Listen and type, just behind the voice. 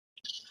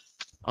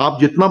आप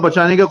जितना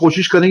बचाने का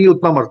कोशिश करेंगे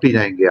उतना मरते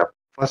जाएंगे, आप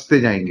फंसते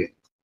जाएंगे।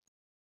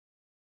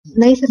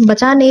 नहीं सर,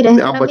 बचा नहीं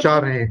रहे। आप बचा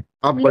रहे हैं,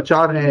 आप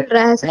बचा रहे हैं,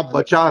 आप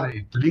बचा रहे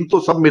हैं। लिंक तो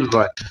सब मिल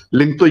रहा है,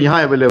 लिंक तो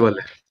यहाँ अवेलेबल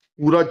है।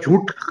 पूरा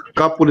झूठ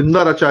का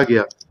पुलिंदा रचा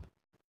गया।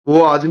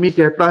 वो आदमी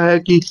कहता है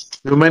कि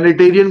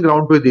ह्यूमैनिटेरियन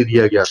ग्राउंड पे दे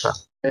दिया गया था।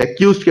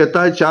 एक्यूज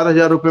कहता है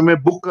 4,000 रुपए में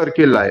बुक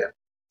करके लाया।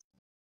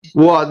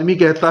 वो आदमी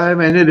कहता है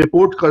मैंने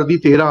रिपोर्ट कर दी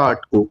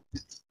 13/8 को,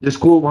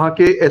 जिसको वहां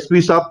के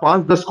एसपी साहब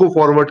 5-10 को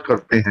फॉरवर्ड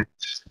करते हैं।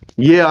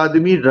 ये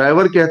आदमी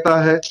ड्राइवर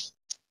कहता है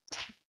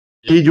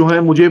कि जो है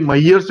मुझे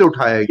मैयर से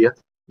उठाया गया,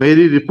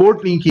 मेरी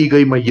रिपोर्ट नहीं की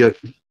गई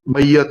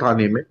मैयर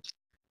थाने में।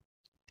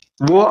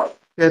 वो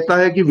कहता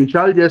है कि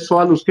विशाल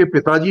जायसवाल उसके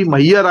पिताजी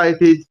मैयर आए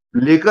थे,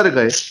 लेकर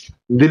गए।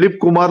 दिलीप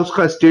कुमार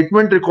उसका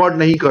स्टेटमेंट रिकॉर्ड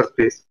नहीं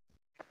करते।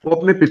 वो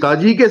अपने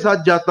पिताजी के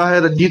साथ जाता है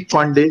रंजीत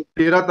पांडे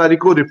 13 तारीख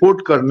को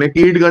रिपोर्ट करने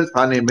कीटगंज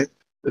थाने में,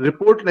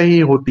 रिपोर्ट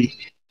नहीं होती।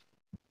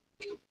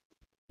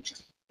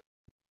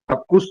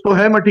 अब कुछ तो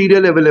है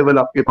मटेरियल अवेलेबल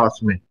आपके पास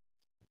में,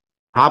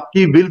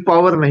 आपकी विल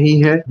पावर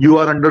नहीं है। You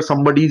are under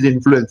somebody's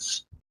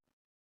influence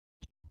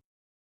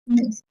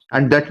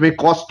and that may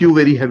cost you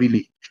very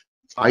heavily.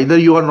 Either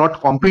you are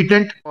not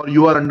competent और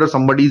you are under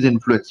somebody's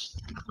influence.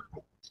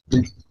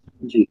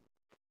 जी,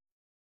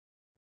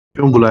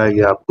 क्यों बुलाया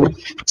गया आपको?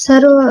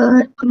 सर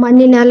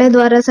माननीय न्यायालय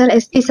द्वारा सर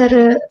एसपी सर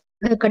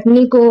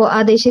कटनी को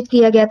आदेशित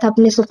किया गया था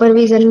अपने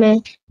सुपरविजन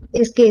में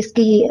इस केस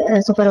की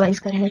सुपरवाइज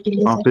करने के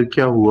लिए। फिर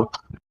क्या हुआ?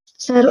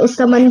 सर उस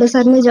संबंध में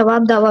सर ने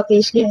जवाब दावा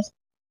पेश किया।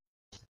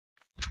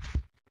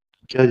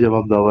 क्या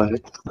जवाब दावा है?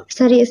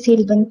 सर ये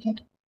सील बंद है।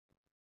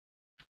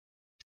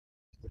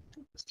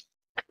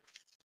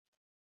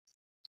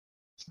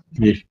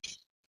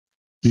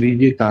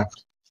 दीजिए कहा।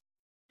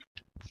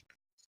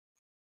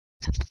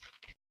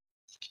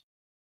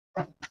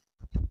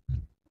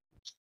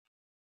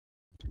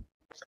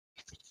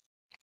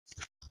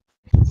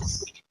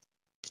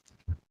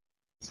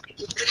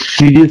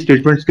 कीजिए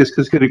स्टेटमेंट्स किस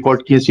किस के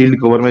रिकॉर्ड किए सील्ड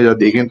कवर में, जरा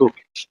देखें तो।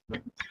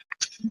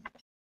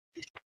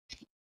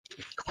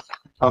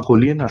 हाँ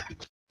खोलिए ना।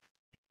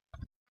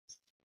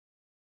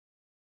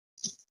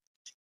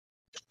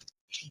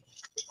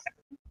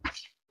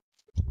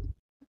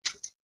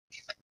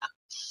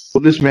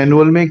 पुलिस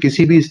मैनुअल में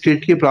किसी भी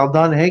स्टेट के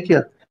प्रावधान है क्या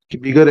कि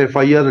बिगर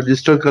एफआईआर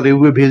रजिस्टर करे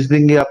हुए भेज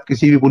देंगे आप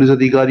किसी भी पुलिस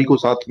अधिकारी को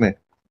साथ में?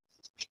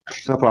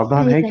 ऐसा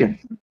प्रावधान है क्या?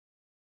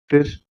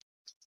 फिर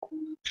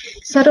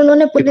सर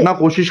उन्होंने कितना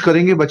कोशिश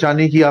करेंगे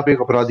बचाने की आप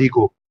एक अपराधी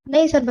को?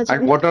 नहीं सर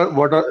बचाने।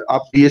 व्हाट आर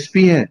आप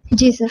डीएसपी हैं?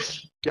 जी सर।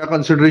 क्या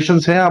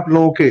कंसिडरेशंस हैं आप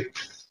लोगों के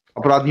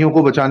अपराधियों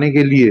को बचाने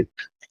के लिए?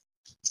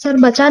 सर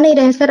बचा नहीं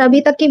रहे सर, अभी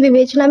तक की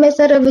विवेचना में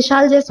सर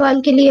विशाल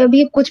जायसवाल के लिए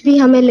अभी कुछ भी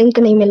हमें लिंक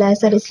नहीं मिला है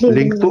सर, इसलिए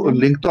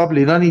लिंक तो आप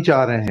लेना नहीं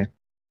चाह रहे हैं।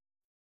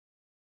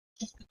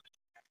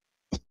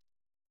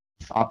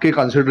 आपके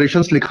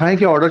कंसिडरेशंस लिखा है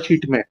क्या ऑर्डर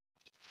शीट में?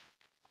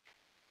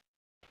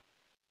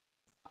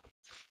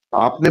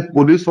 आपने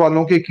पुलिस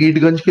वालों के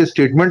कीटगंज के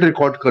स्टेटमेंट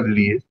रिकॉर्ड कर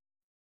लिए।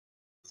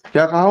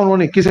 क्या कहा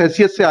उन्होंने, किस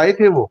हैसियत से आए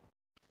थे वो?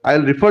 I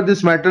will refer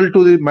this matter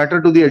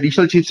to the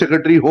additional chief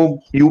secretary home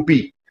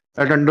UP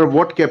that under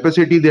what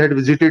capacity they had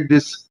visited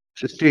this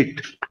state.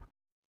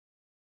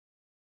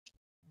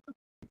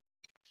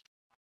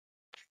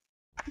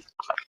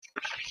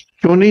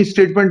 क्यों नहीं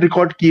स्टेटमेंट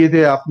रिकॉर्ड किए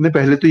थे आपने,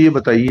 पहले तो ये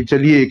बताइए।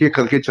 चलिए एक एक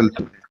करके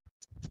चलते हैं।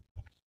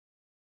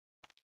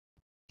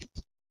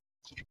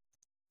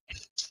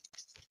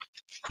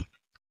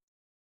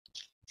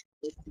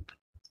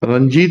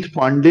 रंजीत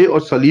पांडे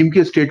और सलीम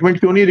के स्टेटमेंट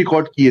क्यों नहीं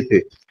रिकॉर्ड किए थे?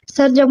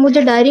 सर जब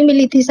मुझे डायरी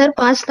मिली थी सर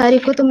 5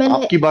 तारीख को, तो मैंने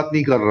आपकी बात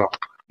नहीं कर रहा,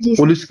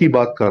 पुलिस की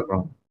बात कर रहा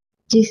हूँ।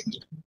 जी सर।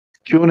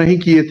 क्यों नहीं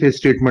किए थे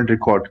स्टेटमेंट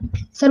रिकॉर्ड?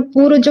 सर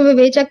पूर्व जो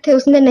विवेचक थे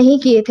उसने नहीं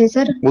किए थे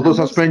सर। वो तो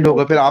सस्पेंड हो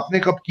गए। फिर आपने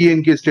कब किए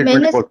इनके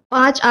स्टेटमेंट रिकॉर्ड?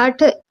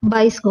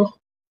 5/8/22 को।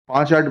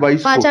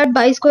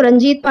 5/8/22 को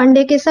रंजीत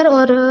पांडे के सर,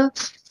 और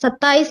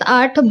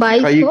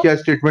 27/8/22 को। क्या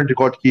स्टेटमेंट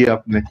रिकॉर्ड किए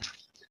आपने?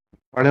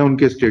 पढ़े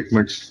उनके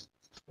स्टेटमेंट्स।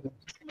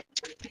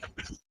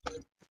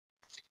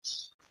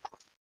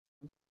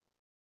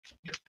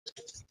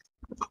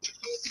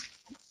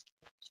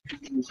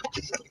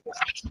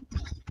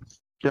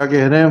 क्या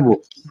कह रहे हैं वो?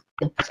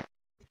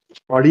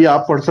 पढ़िए,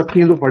 आप पढ़ सकती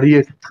हैं तो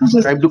पढ़िए,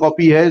 टाइप द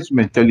कॉपी है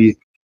इसमें। चलिए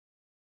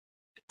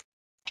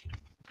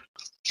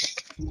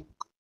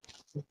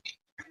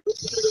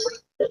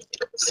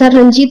सर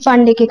रंजीत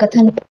पांडे के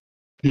कथन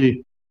जी,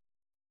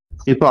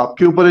 ये तो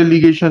आपके ऊपर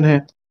एलिगेशन है,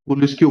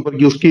 पुलिस के ऊपर,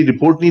 कि उसकी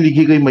रिपोर्ट नहीं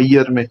लिखी गई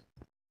मैयर में।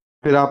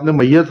 फिर आपने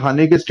मैयर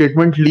थाने के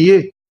स्टेटमेंट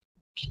लिए,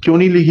 क्यों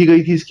नहीं लिखी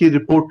गई थी इसकी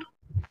रिपोर्ट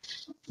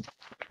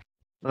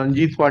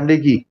रंजीत पांडे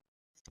की?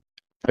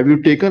 Have you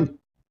taken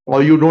or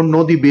you don't know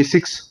the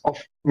basics of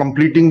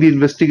completing the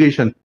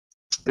investigation?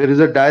 There is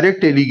a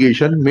direct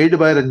allegation made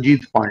by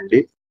Ranjit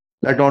Pandey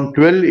that on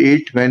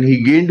 12/8 when he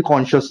gained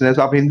consciousness,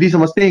 आप हिंदी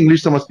समझते हैं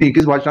इंग्लिश समझती हैं,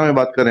 किस भाषा में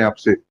बात करें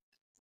आपसे?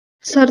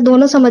 सर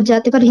दोनों समझ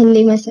जाते, पर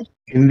हिंदी में सर।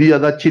 हिंदी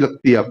ज्यादा अच्छी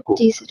लगती है आपको?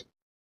 जी सर।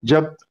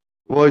 जब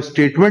वो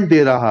स्टेटमेंट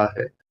दे रहा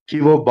है कि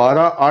वो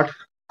 12/8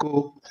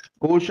 को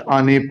होश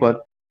आने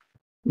पर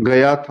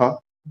गया था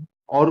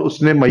और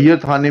उसने मैयर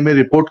थाने में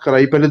रिपोर्ट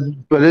कराई,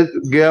 पहले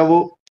गया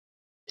वो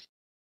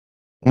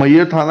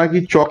मैयर थाना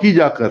की चौकी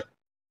जाकर,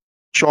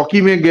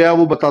 चौकी में गया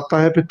वो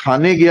बताता है, फिर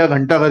थाने गया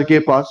घंटाघर के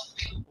पास,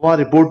 वहां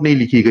रिपोर्ट नहीं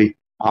लिखी गई।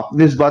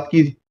 आपने इस बात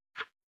की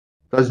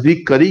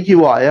तस्दीक करी कि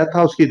वो आया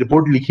था, उसकी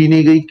रिपोर्ट लिखी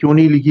नहीं गई, क्यों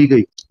नहीं लिखी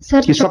गई?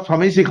 सर ये सब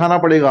हमें सिखाना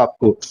पड़ेगा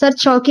आपको। सर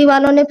चौकी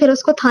वालों ने फिर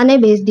उसको थाने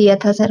भेज दिया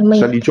था सर। मैं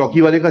चलिए,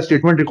 चौकी वाले का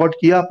स्टेटमेंट रिकॉर्ड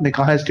किया आपने?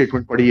 कहाँ है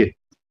स्टेटमेंट? पढ़िए।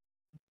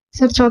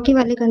 सर चौकी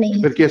वाले का नहीं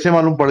है। फिर कैसे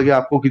मालूम पड़ गया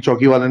आपको कि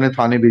चौकी वाले ने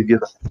थाने भेज दिया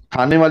था?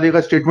 थाने वाले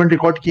का स्टेटमेंट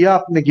रिकॉर्ड किया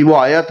आपने कि वो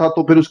आया था,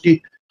 तो फिर उसकी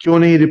क्यों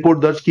नहीं रिपोर्ट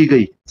दर्ज की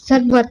गई?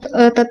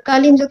 सर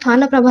तत्कालीन जो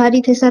थाना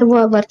प्रभारी थे सर,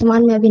 वो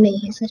वर्तमान में अभी नहीं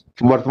है सर।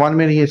 वर्तमान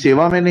में नहीं है,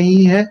 सेवा में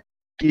नहीं है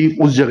कि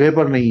उस जगह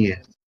पर नहीं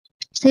है?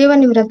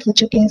 सेवानिवृत्त हो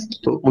चुके हैं सर।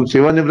 तो उस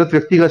सेवानिवृत्त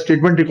व्यक्ति का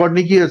स्टेटमेंट रिकॉर्ड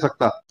नहीं किया जा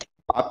सकता?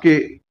 आपके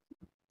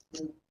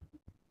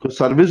तो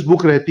सर्विस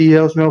बुक रहती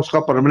है, उसमें उसका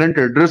परमानेंट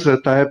एड्रेस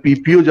रहता है,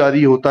 पीपीओ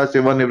जारी होता है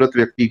सेवानिवृत्त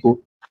व्यक्ति को।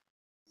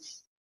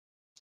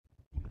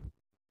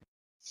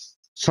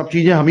 सब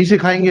चीजें हम ही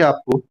सिखाएंगे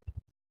आपको,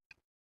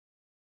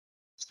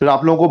 फिर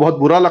आप लोगों को बहुत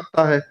बुरा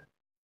लगता है।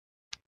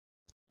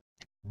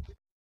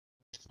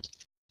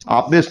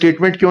 आपने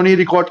स्टेटमेंट क्यों नहीं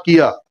रिकॉर्ड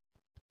किया?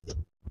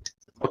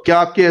 और क्या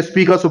आपके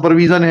एसपी का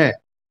सुपरविजन है?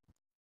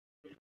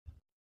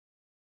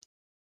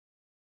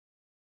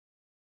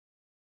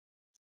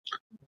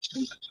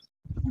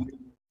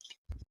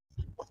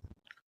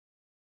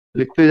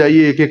 लिखते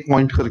जाइए एक एक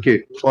पॉइंट करके।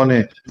 कौन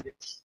है?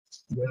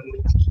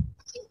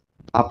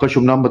 आपका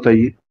शुभ नाम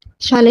बताइए।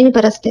 शालिनी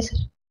परस्ते सर।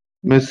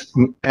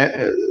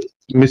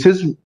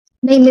 मिसेस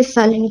नहीं, miss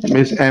Shalini Paraste.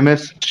 Miss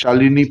MS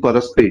Shalini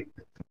Paraste,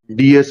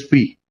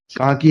 DSP.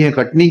 कहाँ की है?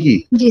 कटनी की?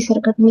 जी sir,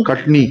 Katni.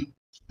 Katni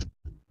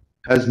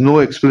has no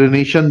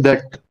explanation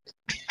that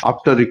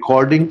after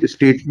recording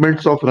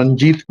statements of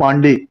Ranjit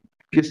Pandey,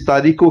 किस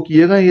तारीख को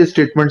किएगा ये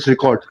स्टेटमेंट्स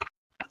रिकॉर्ड?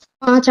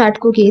 5/8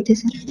 को किए थे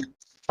सर।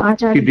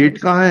 5/8 की डेट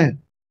कहाँ है?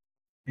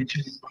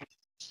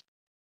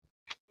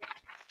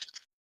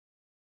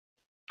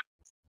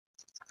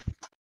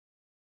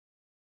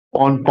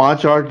 On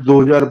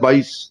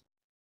 5/8/2022,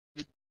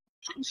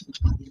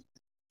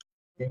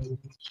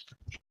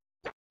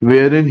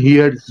 wherein he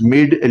had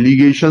made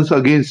allegations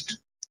against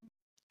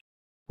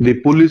the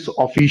police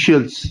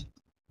officials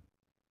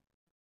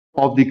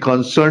of the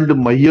concerned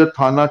Madhya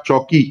Thana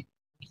Chowki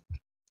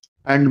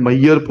and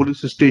Madhya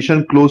Police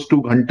Station close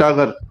to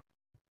Ghantaghar,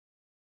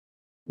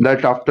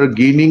 that after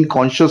gaining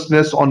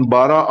consciousness on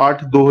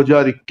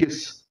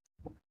 12/8/2021,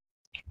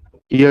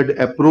 he had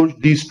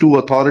approached these two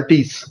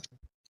authorities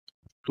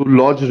to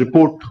lodge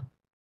report,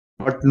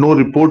 but no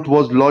report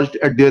was lodged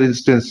at their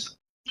instance.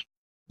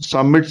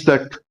 Submits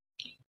that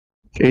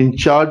in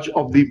charge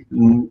of the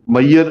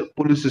Madhya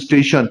Police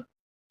Station,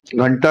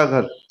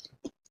 Ghantaghar,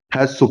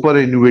 has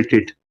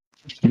superannuated.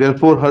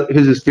 Therefore,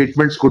 his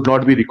statements could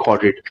not be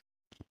recorded.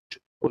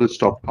 Full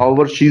stop.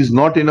 However, she is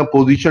not in a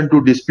position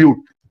to dispute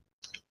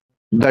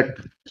that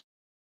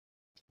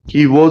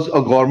he was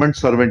a government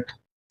servant.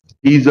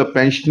 He is a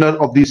pensioner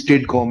of the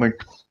state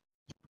government.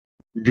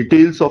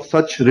 Details of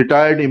such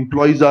retired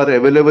employees are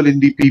available in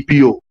the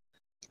PPO,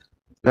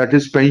 that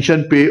is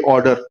pension pay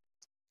order.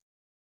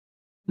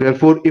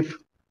 Therefore, if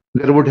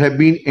there would have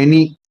been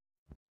any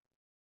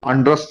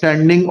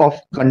understanding of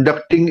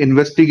conducting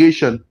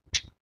investigation,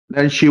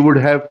 then she would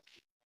have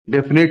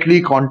definitely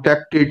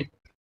contacted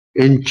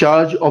in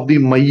charge of the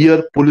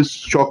Madhya Police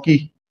Chowki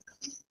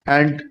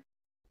and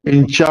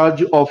in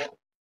charge of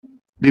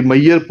the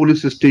Madhya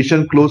Police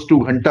Station close to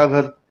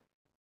Ghantaghar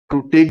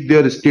to take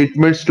their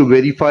statements to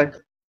verify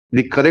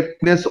the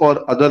correctness or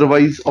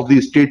otherwise of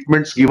the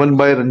statements given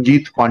by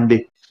Ranjit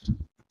Pandey,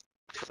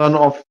 son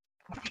of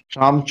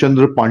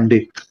Ramchandra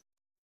Pandey.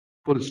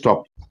 Full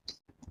stop.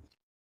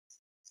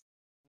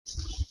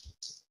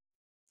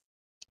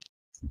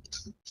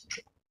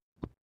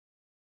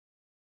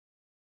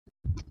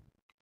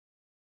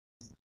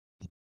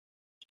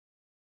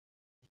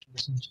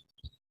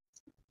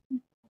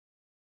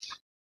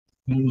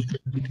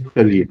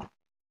 चलिए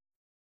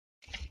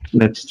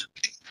next.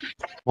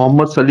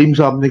 Mohammad Salim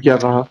साहब ने क्या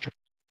कहा?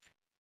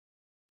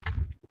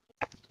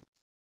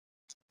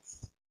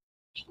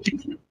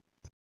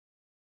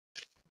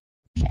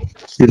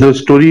 ये तो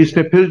story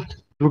इसने फिर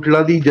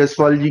झुठला दी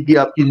जायसवाल जी की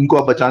आपकी, जिनको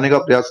आप बचाने का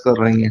प्रयास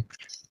कर रही हैं।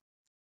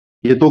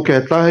 ये तो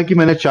कहता है कि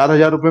मैंने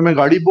 4,000 रुपए में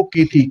गाड़ी बुक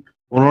की थी,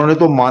 उन्होंने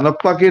तो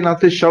मानवता के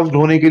नाते शव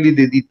ढोने के लिए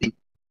दे दी थी।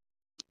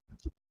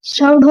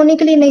 शव ढोने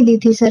के लिए नहीं दी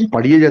थी सर।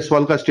 पढ़िए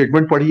जायसवाल का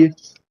स्टेटमेंट पढ़िए।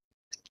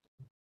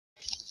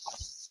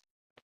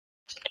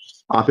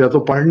 आप या तो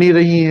पढ़ नहीं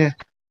रही हैं,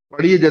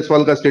 पढ़िए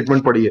जायसवाल का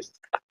स्टेटमेंट पढ़िए।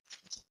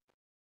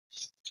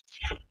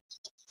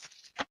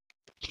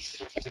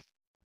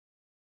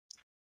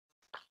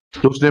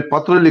 तो उसने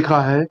पत्र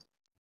लिखा है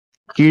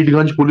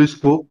कीटगंज पुलिस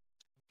को,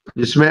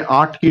 जिसमें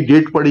 8 की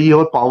डेट पड़ी है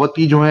और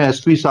पावती जो है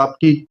एसपी साहब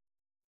की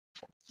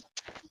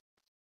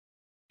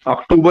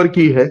अक्टूबर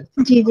की है।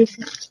 जी जी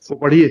सर। तो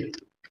पढ़िए।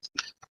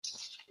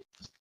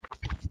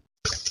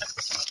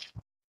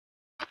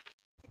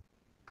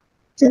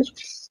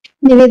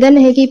 निवेदन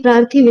है कि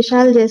प्रार्थी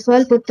विशाल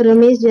जायसवाल पुत्र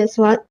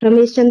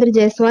रमेश चंद्र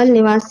जायसवाल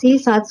निवासी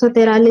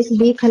 743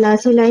 बी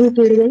खलासी लाइन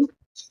कीड़गंज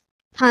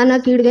थाना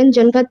कीड़गंज,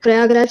 जनपद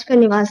प्रयागराज का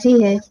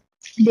निवासी है।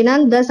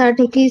 दिनांक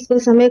 10/8/21 को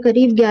समय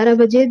करीब 11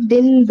 बजे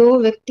दिन 2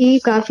 व्यक्ति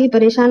काफी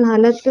परेशान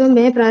हालत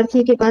में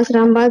प्रार्थी के पास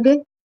रामबाग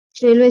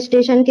रेलवे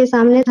स्टेशन के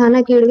सामने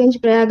थाना कीड़गंज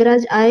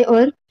प्रयागराज आए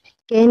और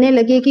कहने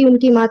लगे कि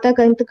उनकी माता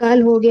का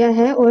इंतकाल हो गया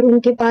है और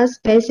उनके पास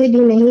पैसे भी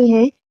नहीं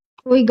है,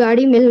 कोई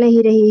गाड़ी मिल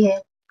नहीं रही है।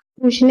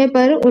 पूछने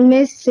पर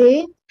उनमें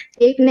से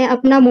एक ने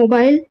अपना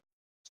मोबाइल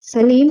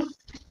सलीम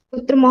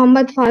पुत्र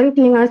मोहम्मद फारूक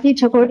निवासी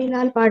छकोड़ी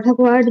लाल पाठक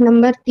वार्ड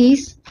नंबर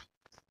 30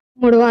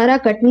 मुड़वारा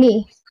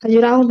कटनी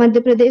खजुराहो मध्य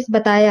प्रदेश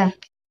बताया।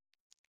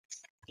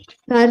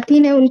 प्रार्थी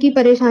ने उनकी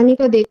परेशानी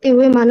को देखते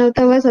हुए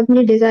मानवतावश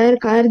अपनी डिजायर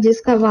कार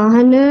जिसका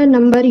वाहन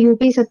नंबर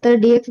यूपी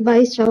 70DX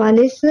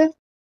 2244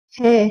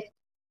 है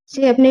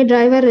से अपने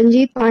ड्राइवर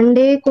रंजीत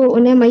पांडे को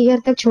उन्हें मैहर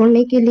तक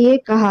छोड़ने के लिए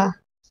कहा।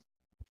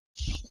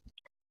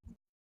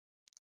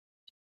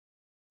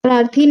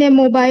 प्रार्थी ने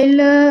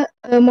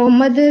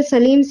मोहम्मद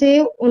सलीम से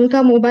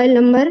उनका मोबाइल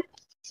नंबर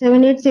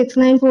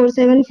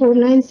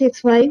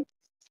 7869474965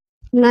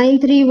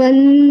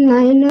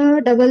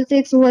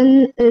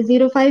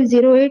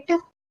 9319661050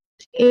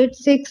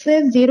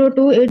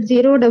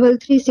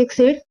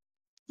 8602803368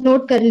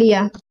 नोट कर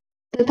लिया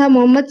तथा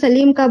मोहम्मद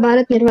सलीम का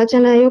भारत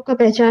निर्वाचन आयोग का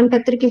पहचान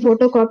पत्र की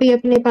फोटोकॉपी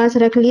अपने पास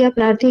रख लिया।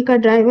 प्रार्थी का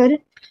ड्राइवर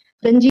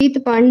रंजीत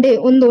पांडे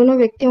उन दोनों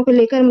व्यक्तियों को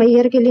लेकर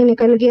मैहर के लिए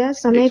निकल गया।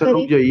 समय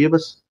रुक जाइए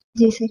बस।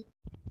 जी सर।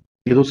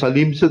 ये तो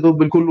सलीम से तो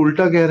बिल्कुल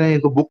उल्टा कह रहे हैं,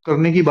 तो बुक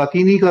करने की बात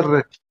ही नहीं कर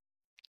रहे।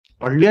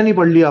 पढ़ लिया नहीं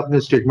पढ़ लिया आपने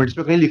स्टेटमेंट्स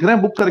पे? कहीं लिख रहे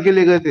हैं बुक करके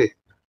ले गए थे,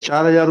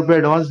 4000 रुपए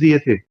एडवांस दिए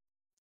थे।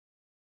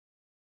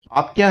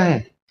 आप क्या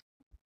हैं?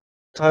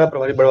 थाना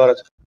प्रभारी बड़वारा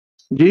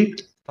जी,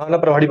 थाना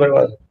प्रभारी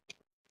बड़वारा,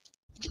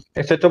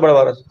 SHO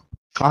बड़वारा।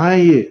 कहाँ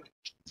है ये?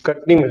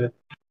 कटनी में।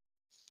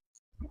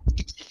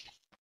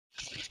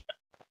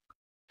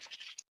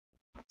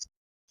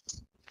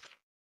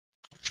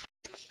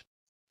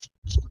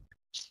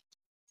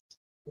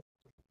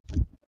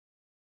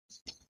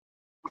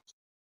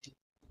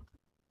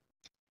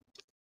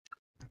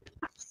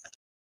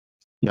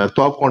 या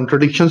तो आप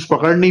कॉन्ट्रडिक्शंस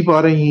पकड़ नहीं पा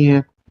रही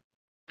हैं।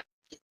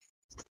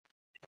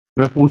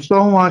 मैं पूछता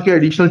हूं वहां के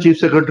एडिशनल चीफ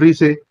सेक्रेटरी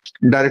से,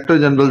 डायरेक्टर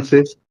जनरल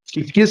से,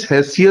 कि किस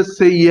हैसियत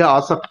से ये आ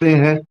सकते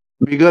हैं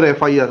बिगर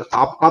FIR।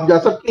 आप जा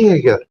सकती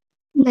हैं क्या?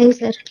 नहीं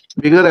सर।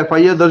 बिगर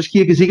FIR दर्ज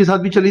किए किसी के साथ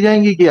भी चली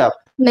जाएंगी क्या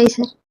आप? नहीं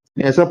सर।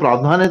 ऐसा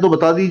प्रावधान है तो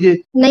बता दीजिए।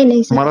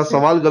 नहीं सर। हमारा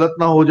सवाल गलत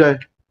ना हो जाए।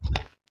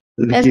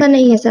 ऐसा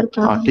नहीं है सर।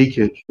 हाँ ठीक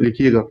है,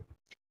 लिखिएगा,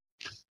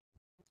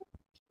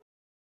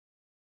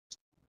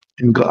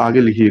 इनका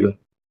आगे लिखिएगा।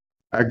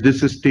 एट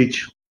दिस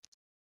स्टेज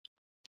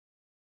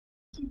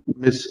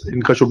मिस,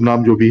 इनका शुभ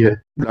नाम जो भी है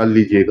डाल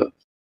लीजिएगा।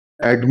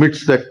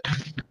 Admits that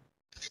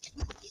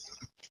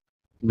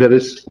there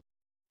is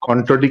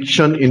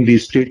contradiction in the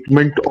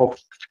statement of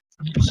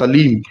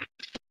Salim,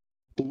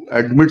 who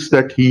admits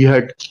that he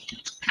had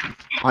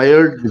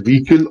hired the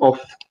vehicle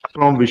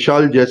from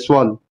Vishal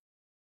Jaiswal,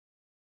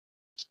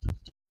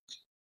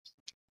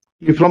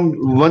 from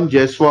one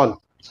Jaiswal,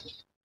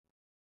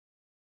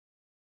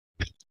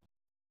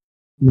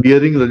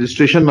 bearing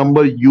registration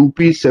number UP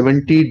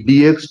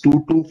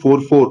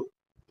 70DX2244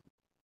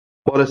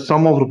 for a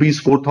sum of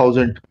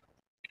 ₹4,000,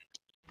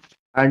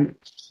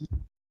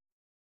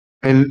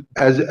 and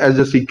as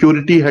a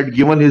security had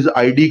given his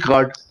ID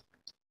card,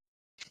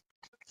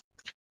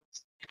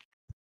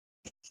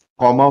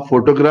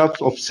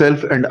 photographs of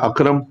self and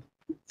Akram,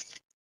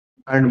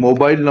 and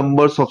mobile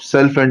numbers of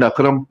self and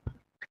Akram,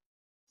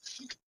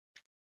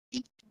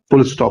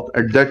 full stop.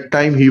 At that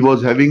time he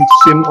was having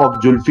SIM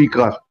of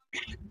Zulfikar,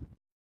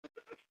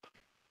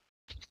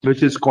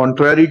 which is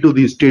contrary to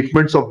the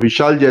statements of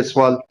Vishal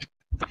Jaiswal.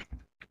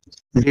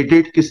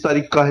 Dated किस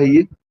तारीख का है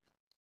ये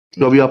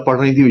जो अभी आप पढ़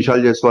रही थी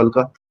विशाल जायसवाल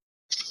का?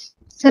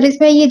 सर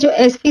इसमें ये जो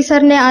SP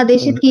सर ने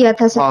आदेशित किया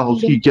था सर, हाँ,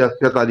 उसकी क्या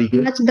तारीख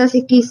है?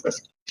 10/21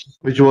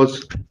 which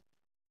was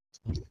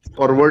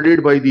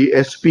forwarded by the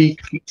SP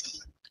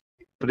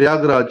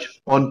Prayagraj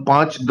on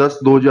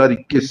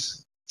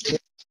 5/10/2021,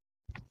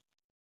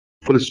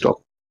 full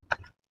stop.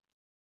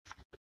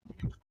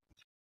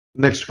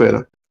 Next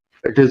para.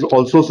 It is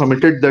also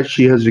submitted that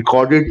she has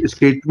recorded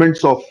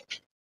statements of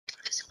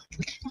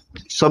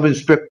Sub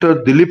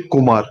Inspector Dilip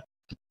Kumar,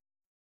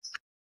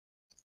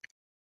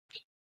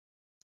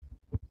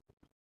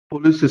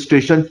 police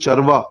station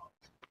चरवा,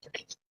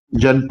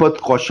 जनपद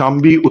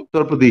Kaushambi,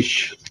 Uttar Pradesh,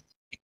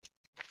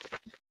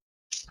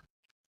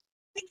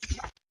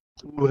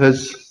 who has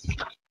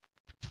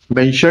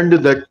mentioned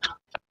that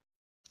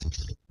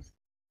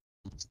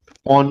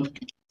on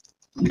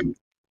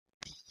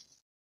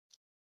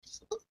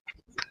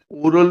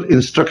oral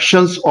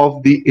instructions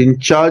of the in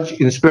charge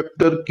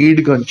Inspector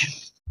Keedganj,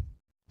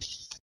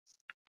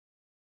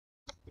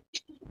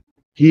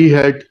 he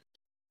had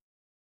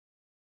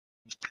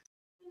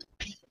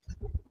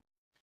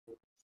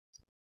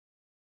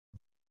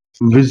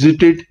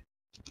visited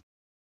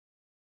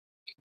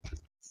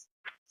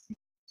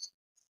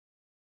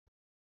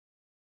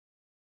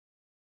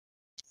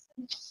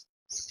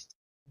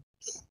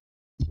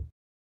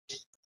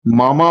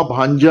मामा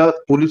भांजा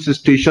police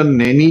station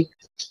Naini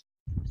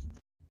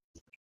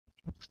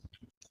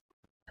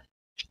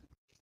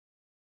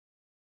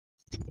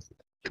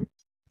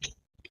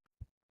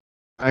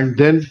and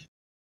then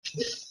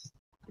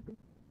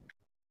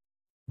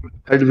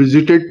had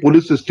visited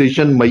police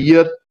station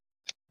Mayyar,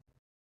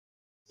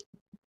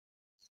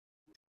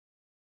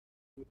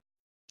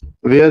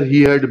 where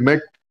he had met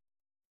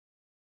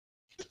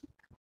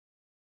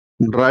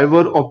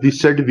driver of the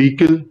said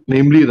vehicle,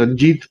 namely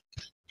Ranjit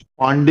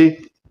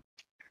Pandey,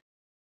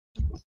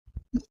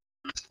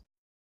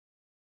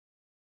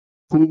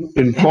 who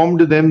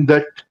informed them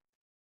that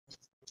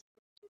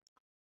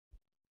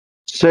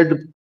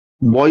said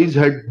boys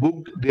had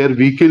booked their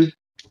vehicle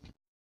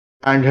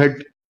and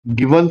had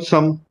given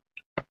some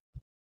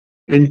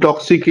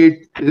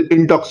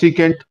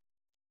intoxicant,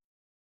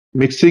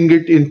 mixing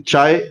it in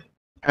chai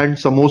and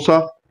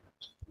samosa.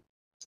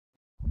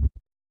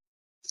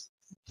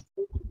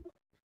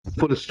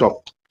 Full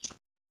stop.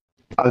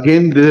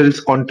 Again, there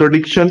is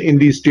contradiction in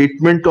the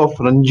statement of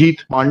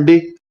Ranjit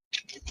Pandey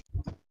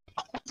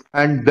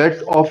and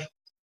that of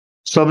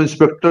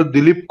Sub-Inspector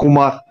Dilip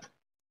Kumar,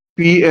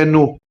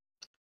 PNO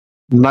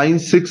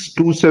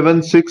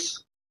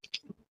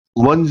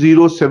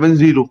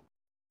 962761070,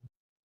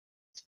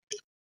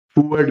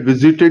 who had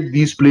visited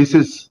these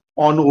places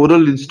on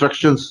oral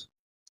instructions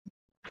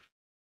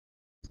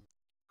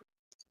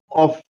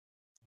of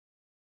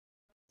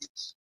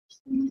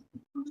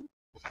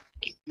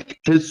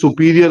his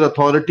superior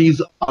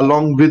authorities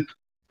along with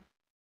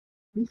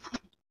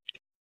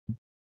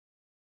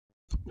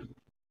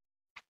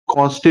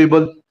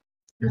Constable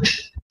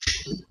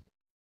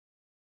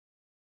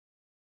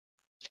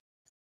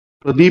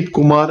Pradeep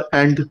Kumar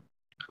and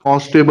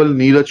Constable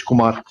Neeraj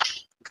Kumar,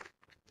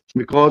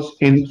 because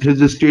in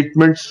his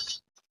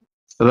statements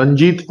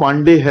Ranjit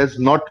Pandey has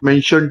not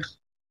mentioned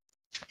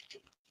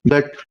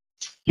that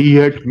he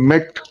had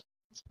met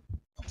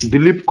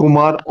Dilip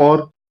Kumar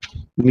or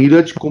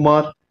Neeraj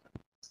Kumar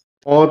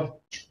or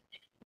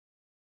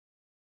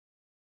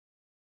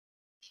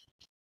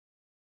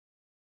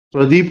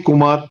Pradeep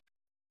Kumar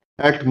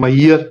at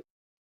Mayyar.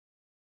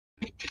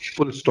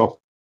 Full stop.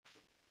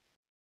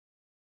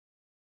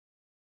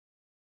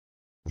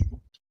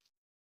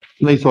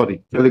 नहीं sorry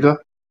क्या लिखा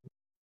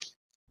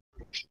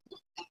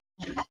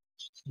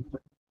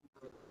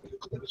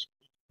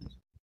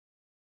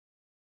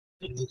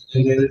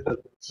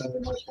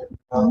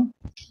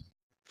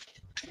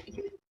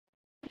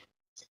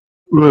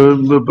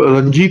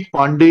Ranjit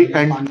Pandey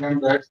and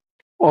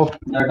of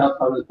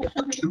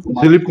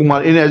Dilip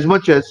Kumar, in as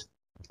much as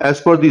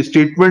per the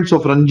statements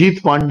of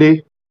Ranjit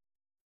Pandey,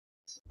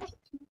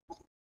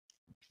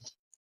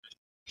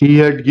 he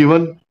had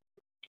given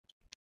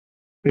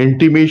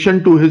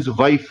intimation to his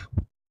wife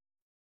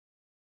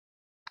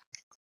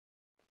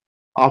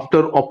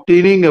after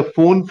obtaining a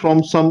phone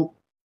from some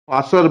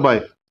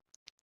passerby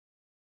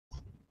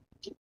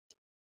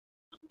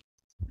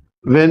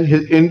when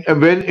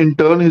in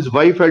turn his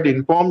wife had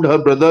informed her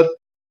brother,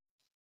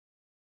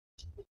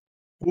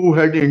 who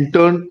had in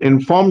turn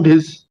informed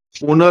his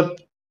owner,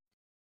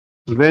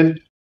 when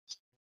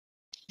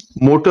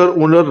motor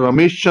owner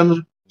Ramesh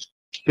Chandra,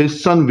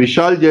 his son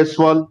Vishal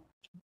Jaiswal,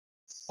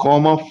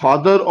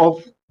 father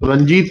of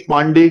Ranjit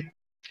Pandey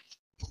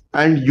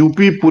and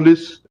UP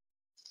police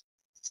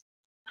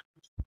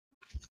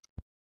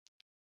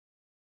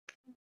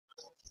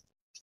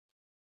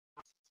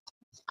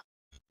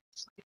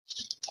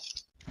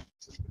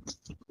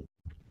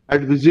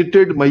had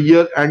visited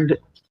Mayyar and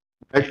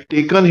had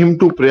taken him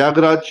to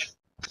Prayagraj.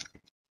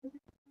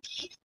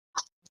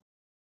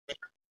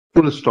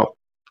 Full stop.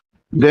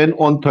 Then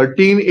on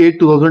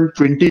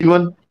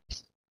 13/8/2021,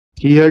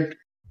 he had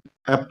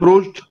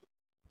approached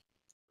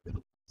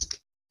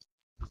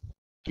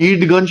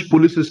Keedganj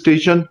police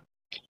station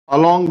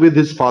along with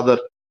his father.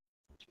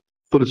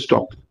 Full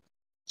stop.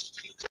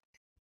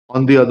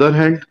 On the other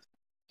hand,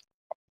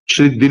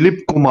 Shri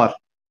Dilip Kumar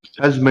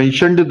has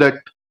mentioned that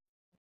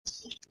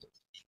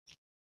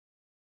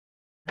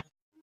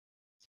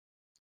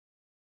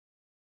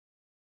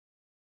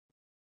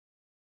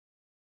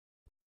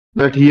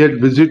he had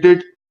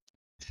visited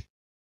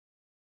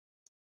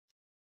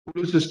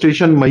police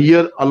station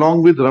Mayyar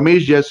along with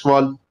Ramesh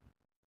Jaiswal.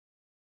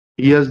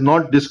 He has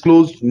not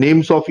disclosed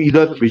names of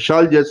either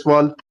Vishal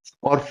Jaiswal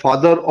or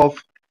father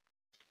of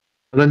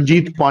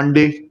Ranjit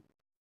Pandey,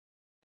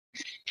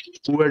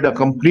 who had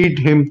accompanied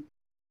him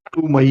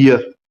to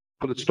Mayyar.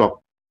 Full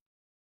stop.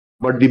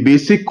 But the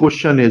basic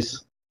question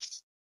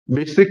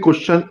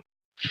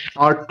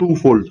are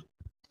twofold,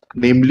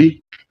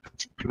 namely,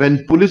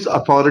 when police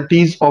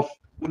authorities of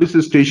police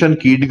station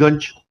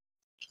Keedganj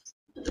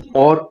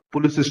or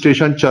police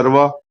station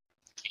Charwa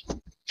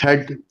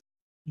had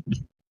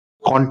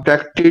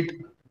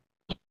contacted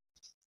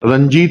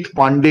Ranjit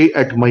Pandey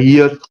at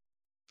Mayyar,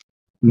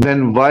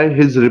 then why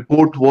his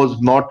report was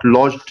not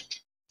lodged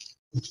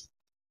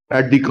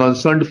at the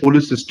concerned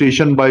police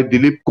station by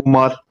Dilip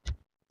Kumar,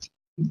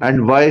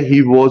 and why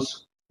he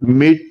was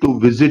made to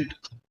visit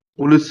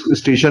police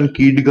station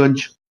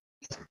Keedganj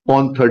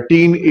on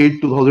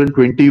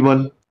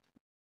 13/8/2021,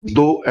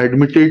 though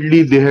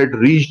admittedly they had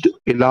reached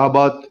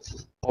Allahabad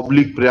 /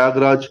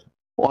 Prayagraj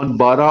on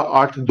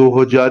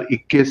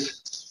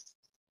 12/8/2021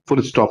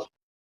 full stop.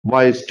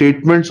 Why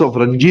statements of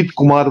Ranjit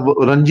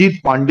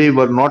Pandey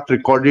were not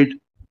recorded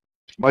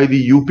by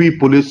the UP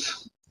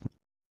police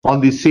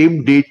on the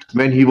same date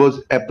when he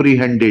was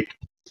apprehended.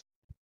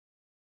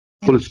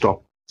 Full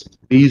stop.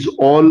 These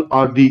all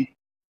are the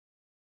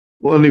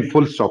only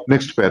full stop.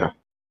 Next para.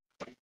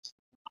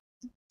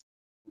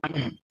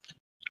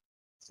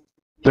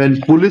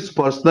 When police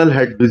personnel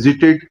had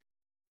visited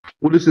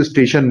police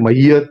station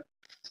Mahir,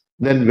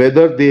 then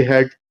whether they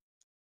had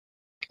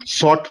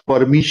sought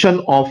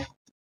permission of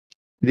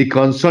the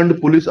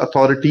concerned police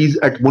authorities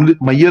at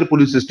Mahir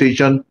police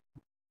station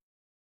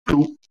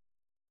to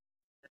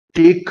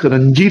take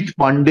Ranjit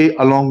Pandey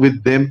along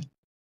with them,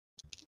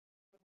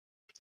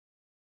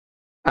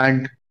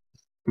 and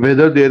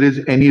whether there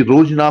is any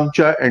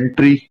Rojnamcha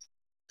entry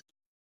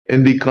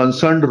in the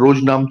concerned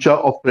Rojnamcha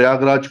of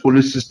Prayagraj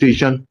police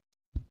station.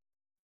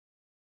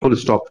 Full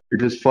stop.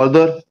 It is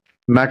further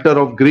matter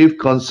of grave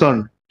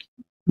concern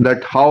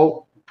that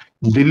how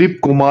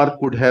Dilip Kumar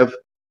could have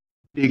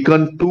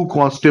taken 2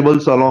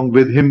 constables along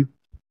with him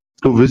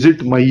to visit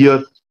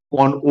Mahir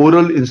on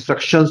oral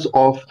instructions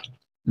of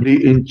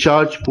the in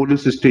charge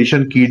police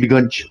station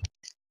Keedganj.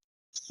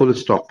 Full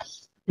stop.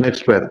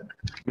 Next para.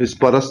 Ms.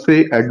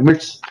 Paraste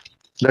admits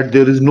that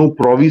there is no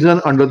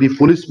provision under the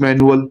police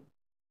manual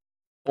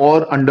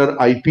or under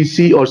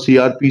IPC or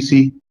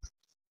CRPC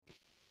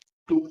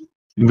to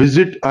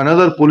visit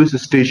another police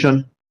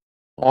station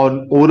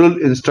on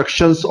oral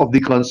instructions of the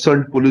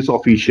concerned police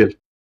official.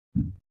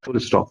 Full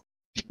stop.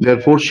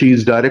 Therefore, she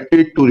is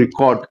directed to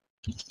record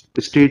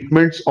the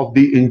statements of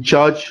the in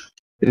charge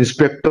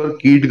Inspector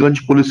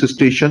Keedganj Police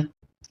Station.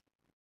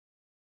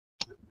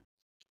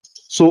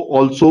 So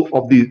also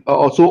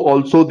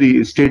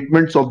the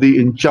statements of the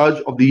in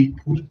charge of the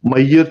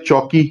Mahir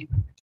Chowki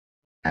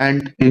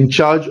and in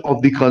charge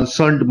of the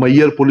concerned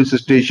Mahir Police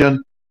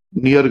Station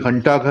near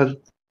Ghantaghar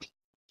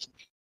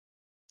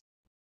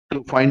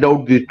to find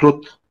out the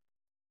truth.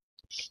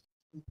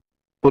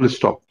 Full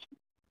stop.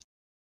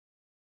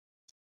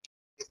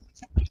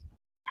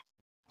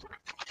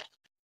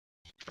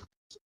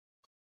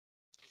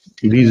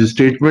 These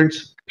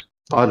statements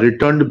are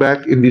returned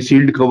back in the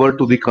sealed cover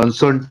to the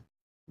concerned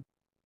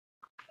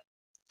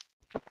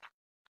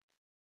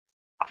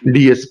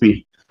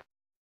DSP.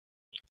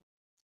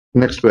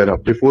 Next para.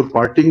 Before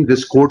parting,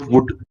 this court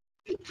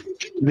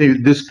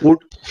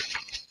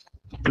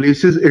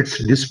places its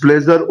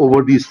displeasure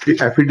over the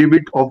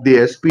affidavit of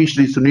the SP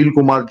Shri Sunil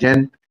Kumar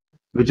Jain,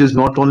 which is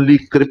not only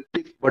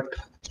cryptic but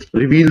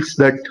reveals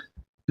that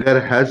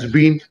there has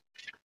been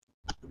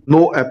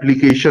no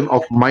application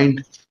of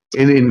mind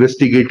in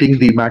investigating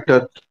the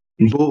matter,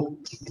 though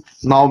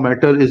now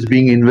matter is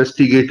being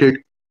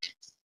investigated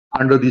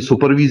under the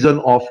supervision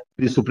of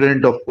the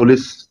Superintendent of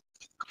Police.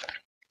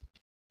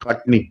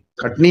 Katni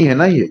है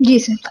ना ये? जी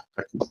sir.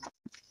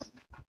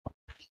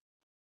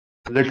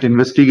 Let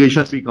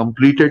investigation be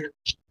completed.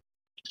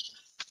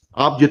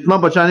 आप जितना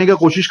बचाने का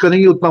कोशिश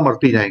करेंगे उतना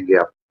मरते जाएंगे,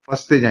 आप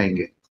फंसते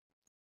जाएंगे.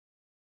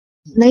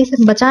 नहीं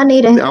सर, बचा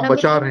नहीं रहे. आप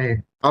बचा रहे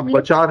हैं, आप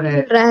बचा रहे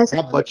हैं,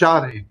 आप बचा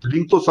रहे हैं.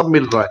 लिंक तो सब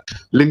मिल रहा है,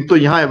 लिंक तो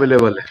यहाँ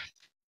अवेलेबल है.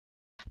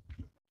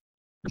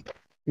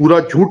 पूरा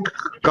झूठ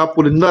का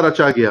पुलिंदा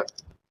रचा गया.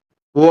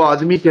 वो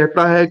आदमी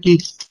कहता है कि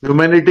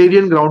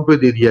ह्यूमैनिटेरियन ग्राउंड पे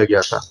दे दिया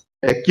गया था.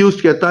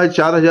 एक्यूज कहता है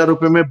 4,000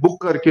 रुपए में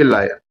बुक करके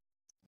लाया.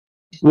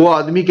 वो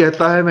आदमी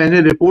कहता है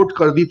मैंने रिपोर्ट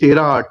कर दी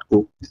 13/8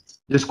 को,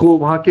 जिसको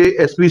वहां के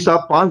एसपी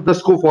साहब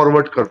 5-10 को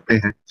फॉरवर्ड करते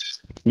हैं.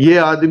 ये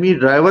आदमी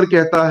ड्राइवर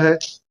कहता है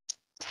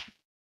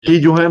कि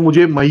जो है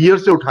मुझे मैयर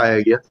से उठाया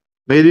गया,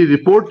 मेरी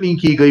रिपोर्ट नहीं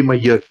की गई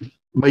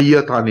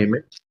मैयर थाने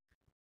में.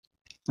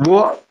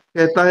 वो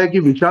कहता है कि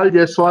विशाल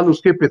जायसवाल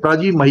उसके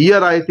पिताजी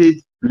मैयर आए थे,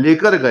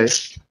 लेकर गए.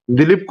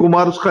 दिलीप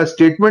कुमार उसका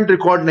स्टेटमेंट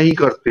रिकॉर्ड नहीं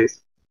करते.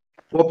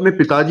 वो अपने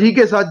पिताजी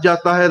के साथ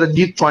जाता है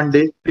रंजीत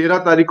पांडे 13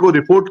 तारीख को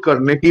रिपोर्ट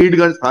करने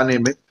कीडगंज थाने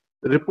में,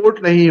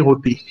 रिपोर्ट नहीं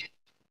होती.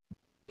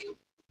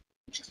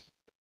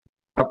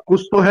 अब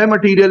कुछ तो है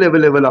मटेरियल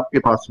अवेलेबल आपके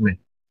पास में,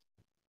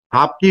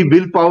 आपकी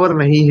विल पावर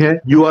नहीं है.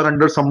 You are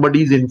under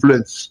somebody's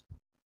influence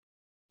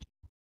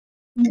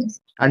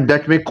and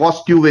that may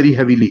cost you very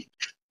heavily.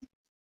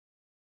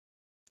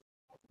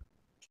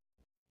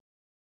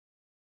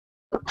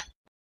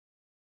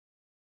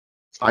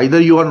 Either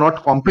you are not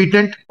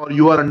competent or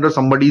you are under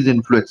somebody's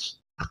influence.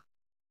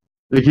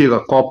 देखिएगा,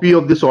 copy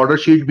of this order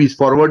sheet be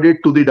forwarded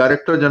to the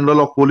Director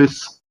General of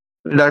Police.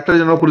 Director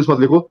General of Police मत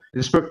लिखो,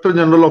 Inspector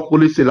General of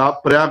Police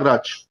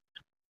Prayagraj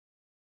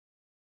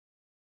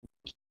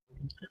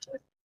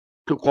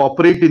to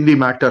cooperate in the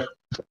matter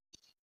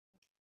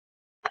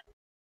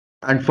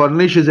and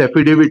furnish his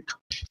affidavit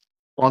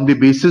on the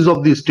basis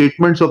of the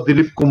statements of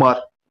Dilip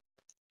Kumar,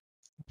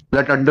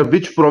 that under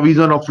which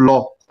provision of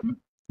law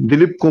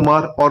Dilip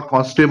Kumar or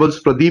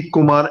constables Pradeep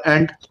Kumar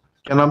and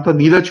क्या नाम था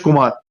Neeraj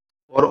Kumar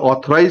were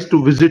authorized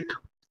to visit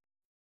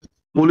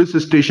police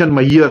station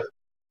Mahir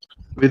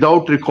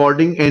without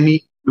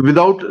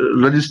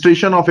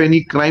registration of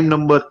any crime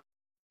number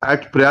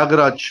at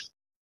Prayagraj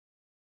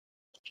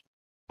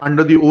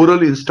under the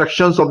oral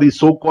instructions of the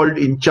so-called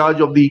in charge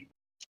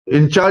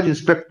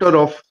inspector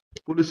of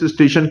Police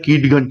Station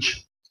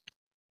Keetganj,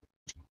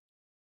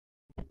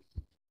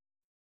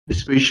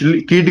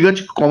 especially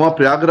Keetganj,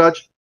 Prayagraj,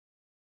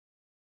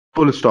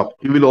 full stop.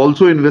 He will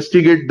also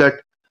investigate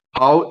that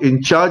how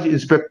in charge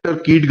Inspector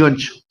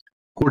Keetganj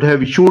could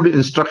have issued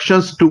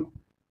instructions to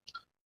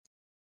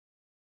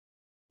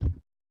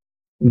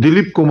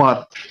Dilip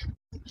Kumar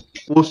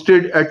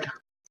posted at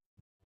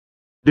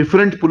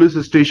different police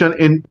station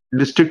in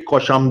district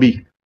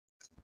Kaushambi.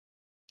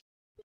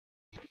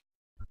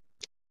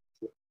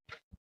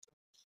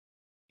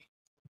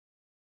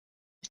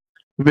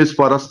 Ms.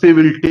 Paraste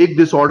will take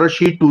this order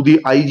sheet to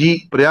the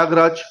IG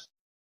Prayagraj,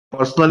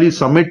 personally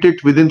submit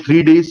it within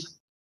 3 days,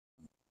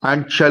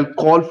 and shall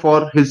call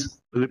for his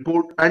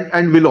report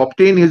and will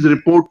obtain his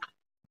report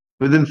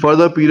within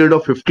further period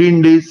of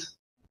 15 days.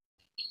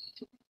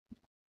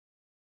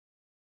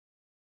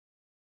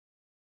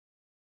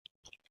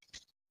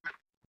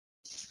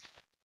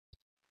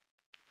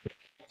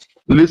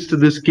 List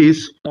this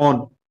case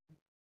on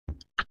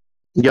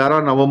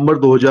 11 November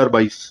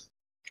 2022,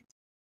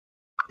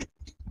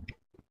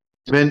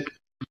 when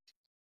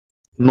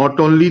not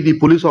only the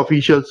police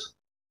officials,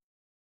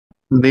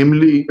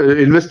 namely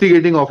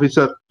investigating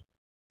officer,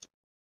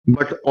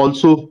 but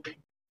also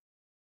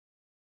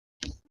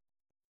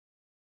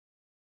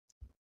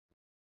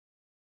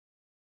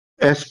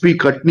SP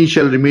Katni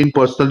shall remain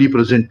personally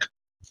present.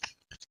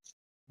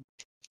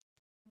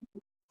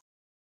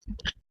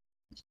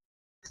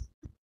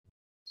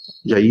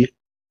 जाइए